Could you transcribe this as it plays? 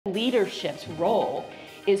Leadership's role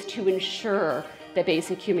is to ensure that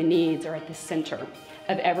basic human needs are at the center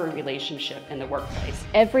of every relationship in the workplace.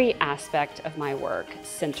 Every aspect of my work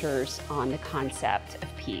centers on the concept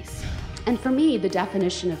of peace. And for me, the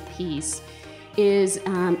definition of peace is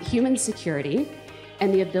human security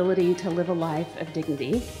and the ability to live a life of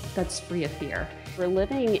dignity that's free of fear. We're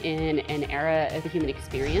living in an era of the human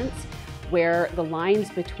experience where the lines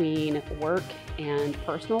between work and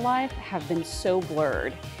personal life have been so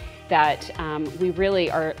blurred that we really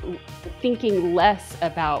are thinking less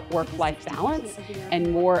about work-life balance and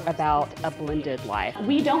more about a blended life.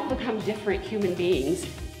 We don't become different human beings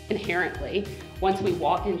inherently once we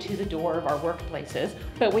walk into the door of our workplaces,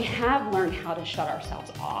 but we have learned how to shut ourselves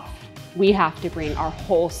off. We have to bring our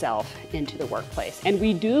whole self into the workplace, and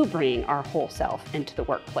we do bring our whole self into the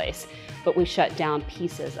workplace, but we shut down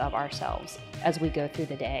pieces of ourselves as we go through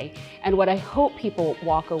the day. And what I hope people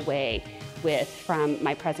walk away with from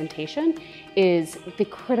my presentation is the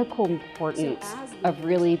critical importance of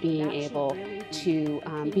really being able to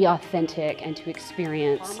be authentic and to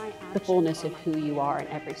experience the fullness of who you are in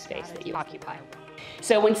every space that you occupy.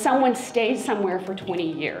 So when someone stays somewhere for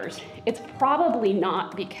 20 years, it's probably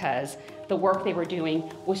not because the work they were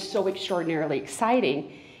doing was so extraordinarily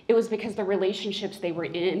exciting. It was because the relationships they were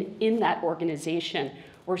in that organization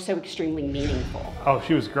were so extremely meaningful. Oh,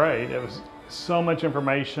 she was great. It was so much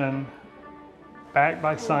information, backed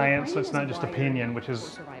by science, so it's not just opinion, which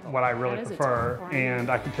is what I really prefer. And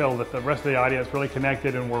I can tell that the rest of the audience really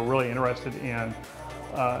connected and were really interested in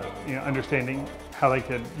understanding how they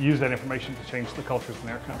could use that information to change the cultures in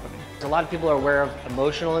their company. A lot of people are aware of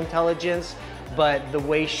emotional intelligence, but the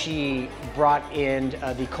way she brought in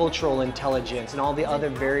the cultural intelligence and all the other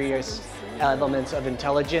various elements of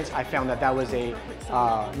intelligence, I found that that was a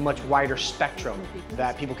much wider spectrum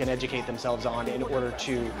that people can educate themselves on in order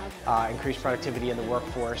to increase productivity in the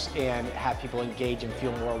workforce and have people engage and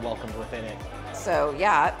feel more welcomed within it. So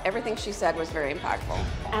yeah, everything she said was very impactful.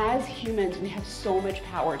 As humans, we have so much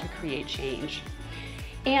power to create change.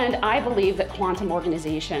 And I believe that quantum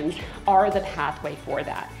organizations are the pathway for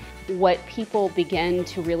that. What people begin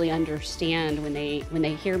to really understand when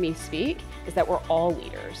they hear me speak is that we're all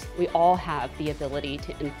leaders. We all have the ability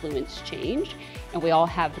to influence change, and we all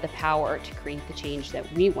have the power to create the change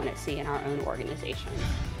that we want to see in our own organizations.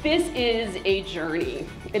 This is a journey.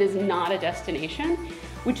 It is not a destination,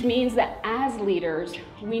 which means that as leaders,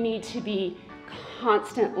 we need to be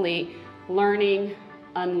constantly learning,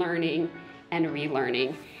 unlearning, and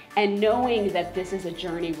relearning, and knowing that this is a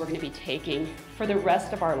journey we're going to be taking for the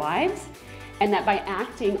rest of our lives, and that by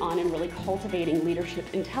acting on and really cultivating leadership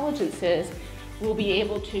intelligences, we'll be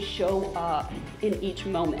able to show up in each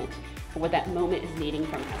moment for what that moment is needing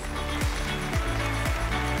from us.